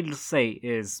 Yeah, and needless to say, it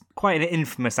is quite an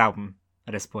infamous album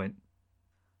at this point.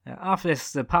 After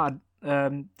this, the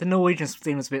Norwegian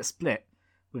scene was a bit split,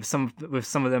 with some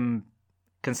of them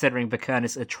considering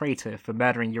Vikernes a traitor for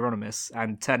murdering Euronymous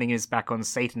and turning his back on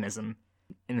Satanism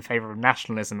in favour of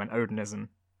nationalism and Odinism.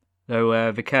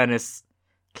 Though Vikernes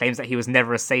claims that he was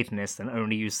never a Satanist and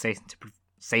only used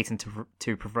Satan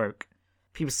to provoke.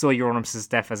 People saw Euronymous'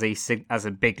 death as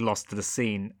a big loss to the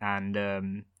scene,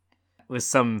 and with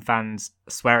some fans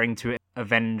swearing to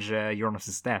avenge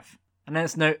Euronymous' death. And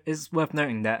then it's worth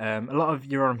noting that a lot of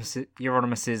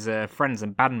Euronymous' friends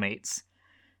and bandmates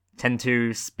tend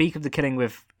to speak of the killing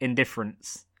with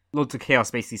indifference. Lords of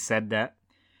Chaos basically said that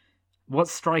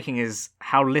what's striking is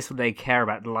how little they care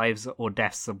about the lives or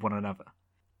deaths of one another.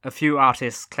 A few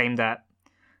artists claim that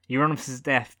Euronymous'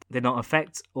 death did not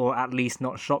affect, or at least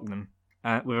not shock them,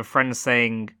 with a friend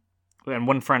saying, and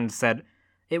one friend said,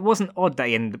 "It wasn't odd that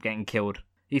he ended up getting killed.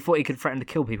 He thought he could threaten to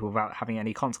kill people without having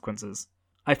any consequences.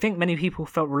 I think many people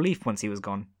felt relief once he was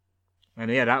gone." And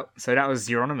yeah, that was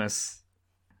Euronymous.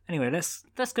 Anyway, let's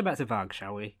go back to Varg,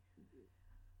 shall we?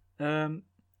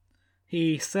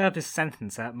 He served his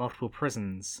sentence at multiple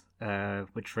prisons,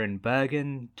 which were in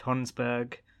Bergen,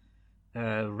 Tonsberg,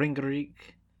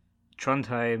 Ringerike,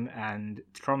 Trondheim, and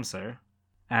Tromsø.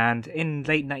 And in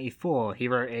late '94, he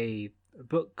wrote a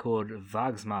book called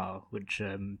Vagsmal, which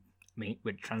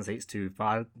translates to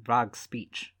Varg's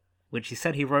speech, which he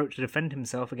said he wrote to defend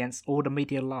himself against all the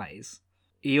media lies.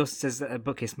 He also says that the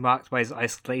book is marked by his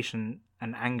isolation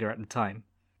and anger at the time.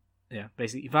 Yeah,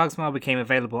 basically, Vagsmal became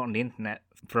available on the internet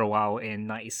for a while in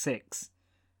 '96,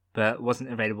 but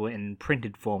wasn't available in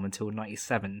printed form until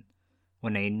 '97,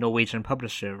 when a Norwegian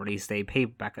publisher released a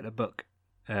paperback of the book.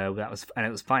 It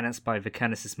was financed by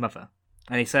Vikernes' mother.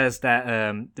 And he says that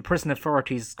the prison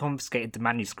authorities confiscated the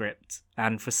manuscript,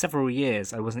 and for several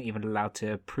years I wasn't even allowed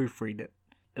to proofread it.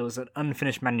 It was an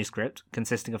unfinished manuscript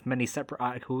consisting of many separate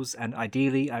articles, and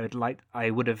ideally I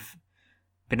would have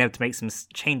been able to make some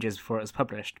changes before it was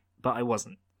published, but I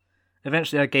wasn't.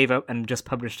 Eventually I gave up and just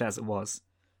published it as it was,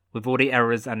 with all the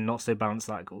errors and not so balanced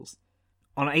articles.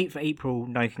 On 8th April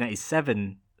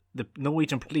 1997, the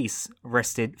Norwegian police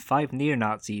arrested 5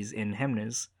 neo-Nazis in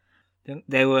Hemnes.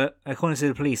 They were, according to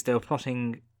the police, they were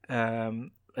plotting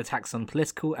attacks on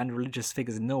political and religious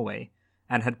figures in Norway,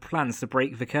 and had plans to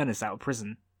break Vikernes out of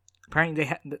prison.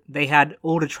 Apparently, they had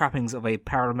all the trappings of a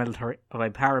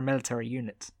paramilitary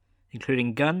unit,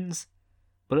 including guns,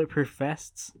 bulletproof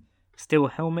vests, steel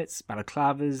helmets,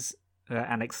 balaclavas,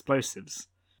 and explosives.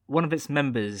 One of its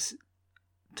members,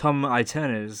 Tom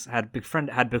Eiternes, had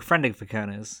befriended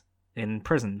Vikernes in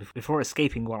prison before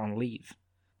escaping while on leave.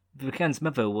 Vikernes'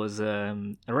 mother was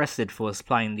arrested for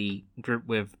supplying the group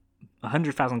with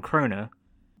 100,000 kroner.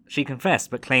 She confessed,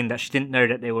 but claimed that she didn't know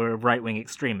that they were right-wing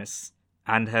extremists,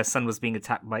 and her son was being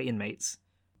attacked by inmates,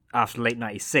 after late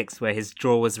 '96, where his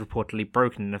jaw was reportedly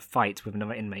broken in a fight with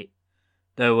another inmate.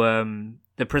 Though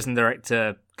the prison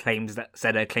director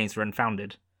said her claims were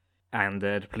unfounded, and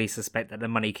the police suspect that the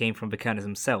money came from Vikernes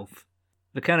himself.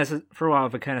 For a while,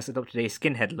 Vikernes adopted a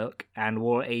skinhead look and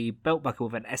wore a belt buckle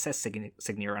with an SS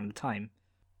signature around the time.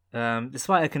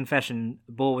 Despite her confession,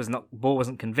 Bohr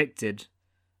wasn't convicted,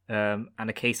 and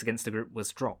a case against the group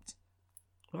was dropped.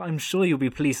 Well, I'm sure you'll be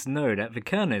pleased to know that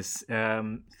Vikernes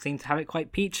seemed to have it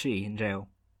quite peachy in jail.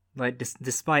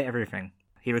 Despite everything.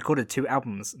 He recorded 2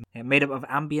 albums, made up of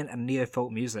ambient and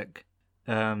neo-folk music.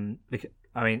 He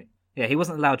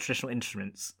wasn't allowed traditional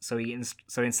instruments, so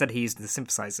instead he used the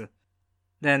synthesizer.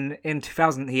 Then, in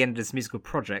 2000, he ended his musical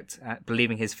project,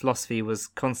 believing his philosophy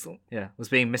was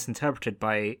being misinterpreted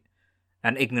by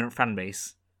an ignorant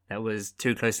fanbase that was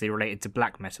too closely related to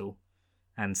black metal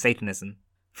and Satanism.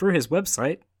 Through his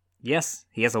website, yes,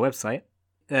 he has a website,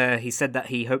 he said that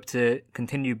he hoped to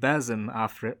continue Burzum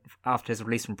after his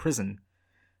release from prison,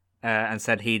 and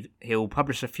said he'll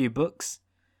publish a few books,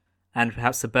 and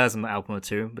perhaps a Burzum album or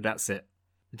 2, but that's it.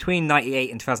 Between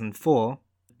 1998 and 2004,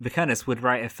 Vikernes would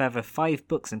write a further 5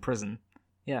 books in prison.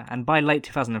 Yeah, and by late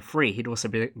 2003, he'd also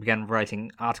began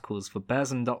writing articles for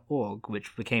Burzum.org,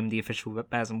 which became the official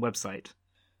Burzum website.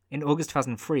 In August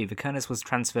 2003, Vikernes was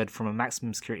transferred from a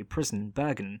maximum security prison,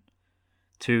 Bergen,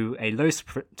 to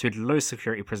the low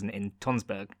security prison in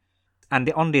Tonsberg. And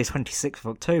on the 26th of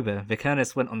October,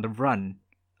 Vikernes went on the run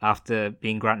after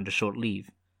being granted a short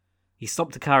leave. He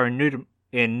stopped a car in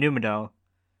Numedal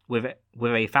with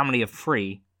a family of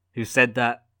 3 who said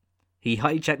that he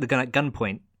hijacked the gun at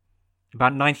gunpoint.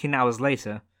 About 19 hours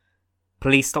later,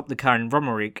 police stopped the car in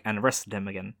Romerike and arrested him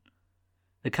again.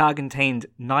 The car contained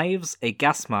knives, a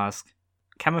gas mask,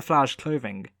 camouflage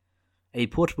clothing, a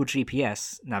portable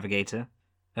GPS navigator,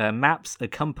 maps, a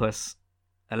compass,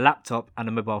 a laptop, and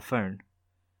a mobile phone.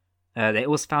 They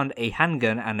also found a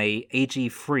handgun and a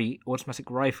AG-3 automatic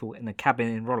rifle in the cabin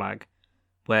in Rolag,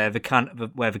 where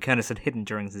Vikernes had hidden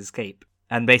during his escape.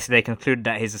 And basically they concluded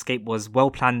that his escape was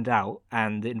well planned out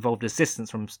and involved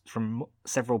assistance from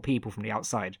several people from the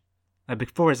outside.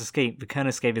 Before his escape,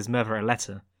 Vikernes gave his mother a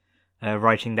letter,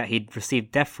 writing that he'd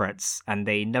received death threats and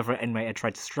another inmate had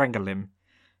tried to strangle him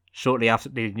shortly after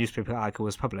the newspaper article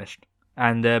was published.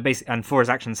 And for his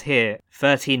actions here,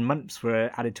 13 months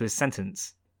were added to his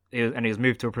sentence, and he was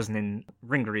moved to a prison in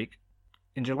Ringerike.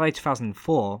 In July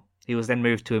 2004, he was then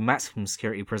moved to a maximum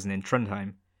security prison in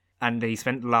Trondheim, and he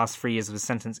spent the last 3 years of his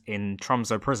sentence in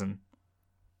Tromsø prison.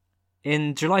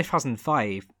 In July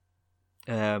 2005,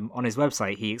 on his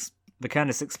website,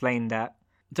 Vikernes explained that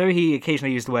though he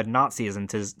occasionally used the word Nazism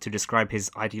to describe his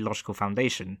ideological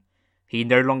foundation, he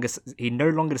no longer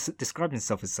described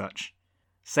himself as such,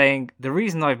 saying, "The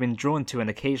reason I've been drawn to and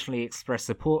occasionally express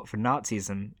support for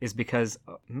Nazism is because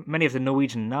many of the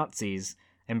Norwegian Nazis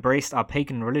embraced our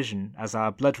pagan religion as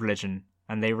our blood religion,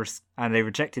 and they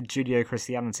rejected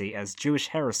Judeo-Christianity as Jewish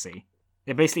heresy."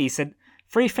 He said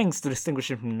 3 things to distinguish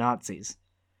him from the Nazis.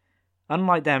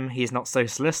 Unlike them, he is not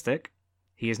socialistic,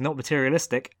 he is not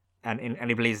materialistic, and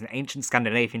he believes in ancient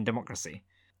Scandinavian democracy,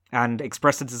 and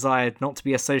expressed a desire not to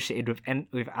be associated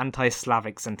with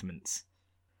anti-Slavic sentiments.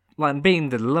 Like being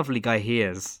the lovely guy he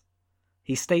is,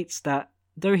 he states that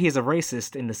though he is a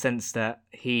racist in the sense that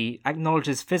he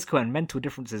acknowledges physical and mental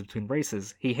differences between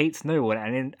races, he hates no one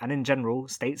and in general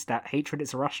states that hatred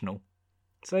is irrational.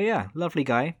 So yeah, lovely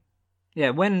guy.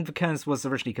 Yeah, when Vikernes was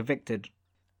originally convicted,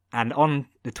 and on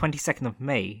the 22nd of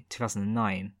May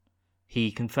 2009, he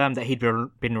confirmed that he'd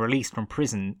been released from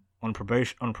prison on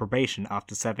probation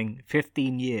after serving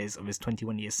 15 years of his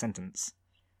 21-year sentence.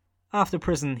 After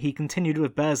prison, he continued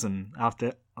with Burzum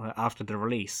after the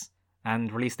release,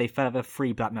 and released a further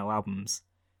 3 black metal albums,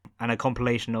 and a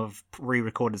compilation of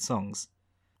re-recorded songs.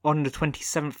 On the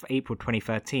 27th of April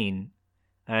 2013,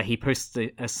 he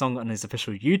posted a song on his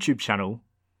official YouTube channel.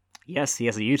 Yes, he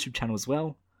has a YouTube channel as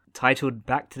well, titled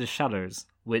 "Back to the Shadows,"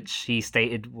 which he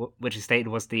stated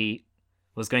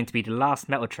was going to be the last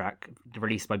metal track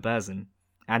released by Burzum.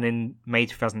 And in May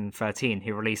 2013,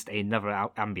 he released another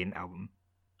ambient album.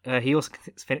 He also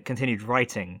continued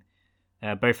writing,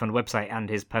 both on the website and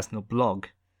his personal blog,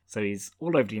 so he's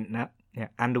all over the internet. Yeah,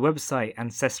 and the website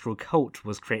Ancestral Cult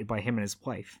was created by him and his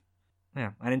wife.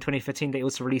 Yeah, and in 2013 they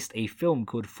also released a film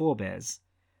called Forebears,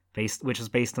 which was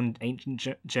based on ancient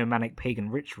Germanic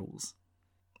pagan rituals.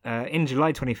 In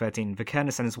July 2013,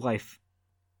 Vikernes and his wife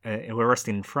were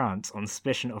arrested in France on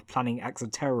suspicion of planning acts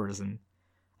of terrorism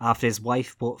after his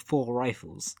wife bought 4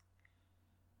 rifles.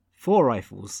 4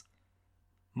 rifles.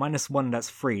 -1, that's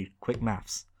 3. Quick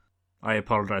maths. I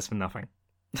apologise for nothing.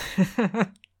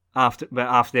 After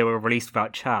they were released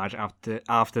without charge,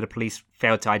 after the police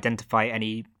failed to identify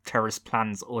any terrorist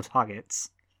plans or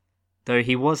targets. Though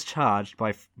he was charged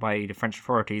by the French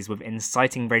authorities with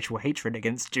inciting racial hatred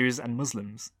against Jews and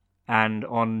Muslims. And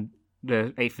on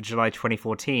the 8th of July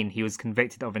 2014, he was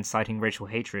convicted of inciting racial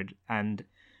hatred and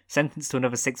sentenced to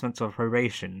another 6 months of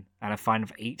probation and a fine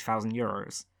of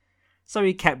 €8,000. So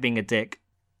he kept being a dick.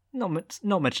 Not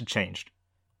much had changed.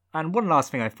 And one last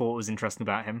thing I thought was interesting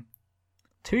about him.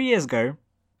 2 years ago,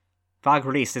 Varg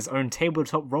released his own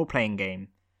tabletop role-playing game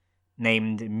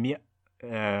named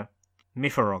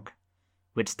Mythorog,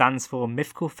 which stands for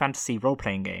Mythical Fantasy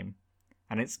Role-Playing Game,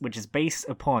 and which is based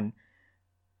upon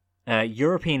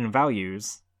European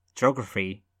values,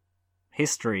 geography,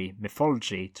 history,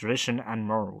 mythology, tradition, and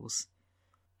morals.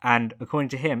 And according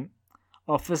to him,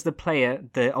 offers the player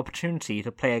the opportunity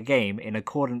to play a game in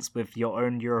accordance with your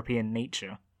own European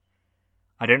nature.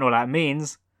 I don't know what that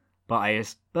means,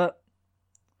 but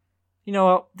you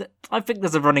know what? I think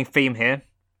there's a running theme here.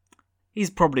 He's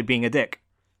probably being a dick.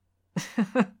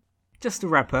 Just to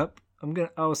wrap up,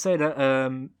 I'll say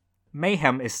that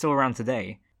Mayhem is still around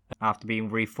today after being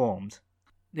reformed.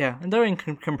 Yeah, and though in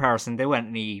comparison there weren't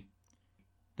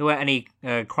any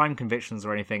crime convictions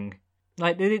or anything.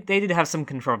 Like they did have some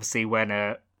controversy when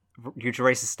due to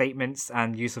racist statements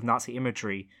and use of Nazi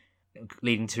imagery,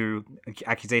 leading to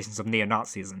accusations of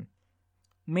neo-Nazism.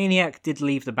 Maniac did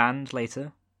leave the band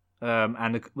later,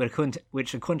 and according to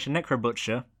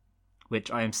Necrobutcher,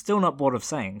 which I am still not bored of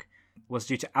saying, was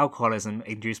due to alcoholism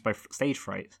induced by stage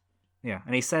fright. Yeah,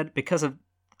 and he said because of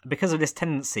this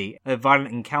tendency, a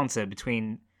violent encounter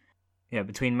between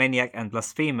Maniac and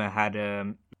Blasphemer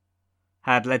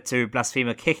had led to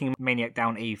Blasphemer kicking Maniac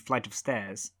down a flight of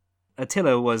stairs.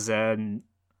 Attila was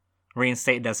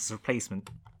reinstated as his replacement.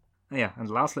 Yeah, and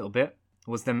the last little bit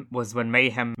was when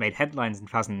Mayhem made headlines in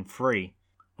 2003,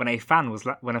 when a fan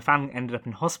ended up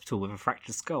in hospital with a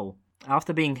fractured skull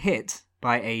after being hit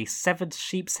by a severed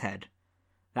sheep's head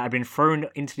that had been thrown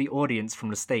into the audience from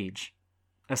the stage.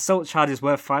 Assault charges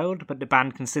were filed, but the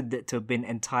band considered it to have been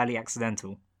entirely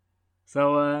accidental.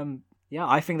 So, yeah,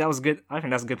 I think that was good. I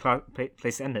think that's a good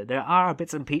place to end it. There are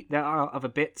other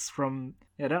bits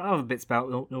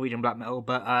about Norwegian black metal,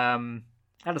 but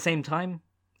at the same time,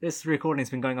 this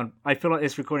recording's been going on. I feel like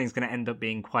this recording is going to end up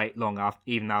being quite long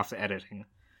even after editing.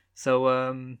 So,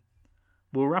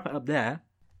 we'll wrap it up there.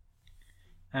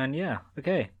 And yeah,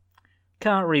 okay.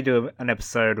 Can't really do an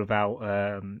episode without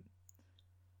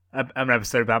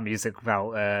music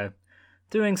without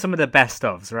doing some of the best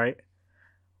ofs, right?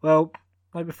 Well,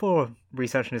 like before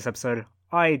researching this episode,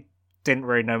 I didn't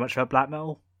really know much about black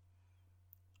metal.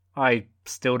 I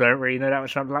still don't really know that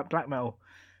much about black metal,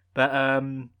 but I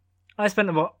spent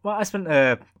a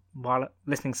while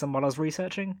listening to some while I was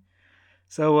researching.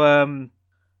 So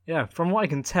yeah, from what I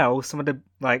can tell, some of the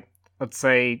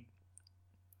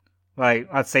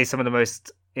I'd say some of the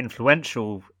most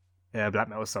influential black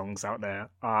metal songs out there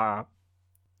are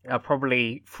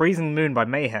probably Freezing Moon by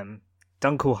Mayhem,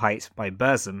 Dunkelheit by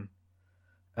Burzum,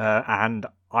 and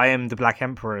I Am the Black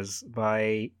Emperors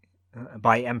by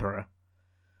Emperor.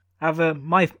 However,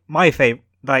 my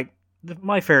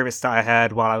favorites that I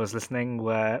heard while I was listening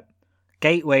were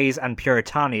Gateways and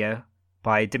Puritania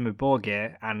by Dimmu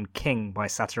Borgir and King by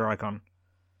Satyricon.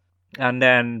 And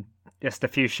then just a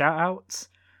few shout-outs.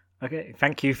 Okay,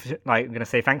 thank you. I'm going to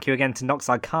say thank you again to Nox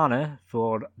Arcana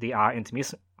for our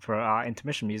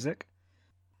intermission music.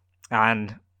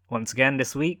 And once again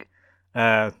this week,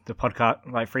 the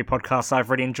podcast, 3 podcasts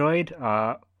I've really enjoyed.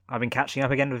 I've been catching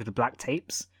up again with the Black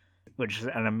Tapes, which is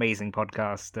an amazing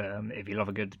podcast. If you love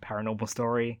a good paranormal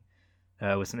story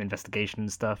with some investigation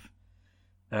and stuff.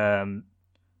 I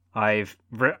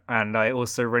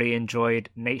also really enjoyed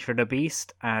Nature of the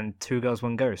Beast and Two Girls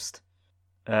One Ghost.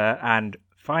 And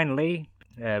finally,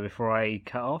 before I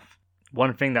cut off,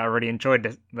 one thing that I really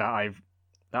enjoyed that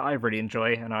I really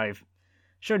enjoy, and I've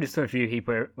showed this to a few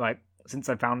people since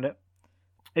I found it.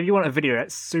 If you want a video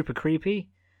that's super creepy,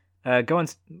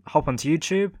 hop onto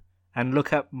YouTube and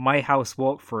look up My House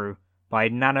Walkthrough by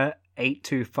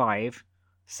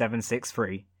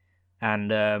Nana825763. And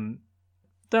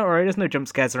don't worry, there's no jump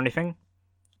scares or anything.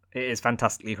 It is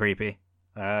fantastically creepy.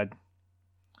 And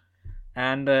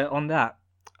on that,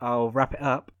 I'll wrap it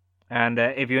up. And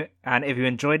if you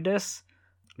enjoyed this,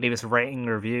 leave us a rating,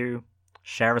 review,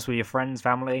 share us with your friends,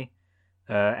 family,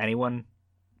 anyone.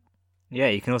 Yeah,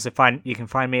 you can find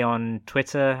me on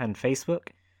Twitter and Facebook,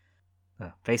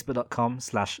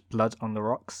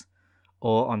 facebook.com/bloodontherocks,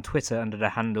 or on Twitter under the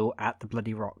handle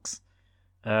 @thebloodyrocks.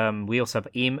 We also have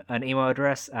an email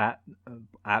address at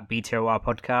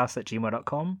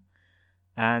btorpodcast@gmail.com.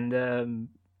 And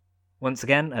once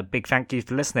again, a big thank you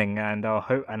for listening, and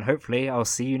hopefully I'll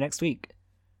see you next week.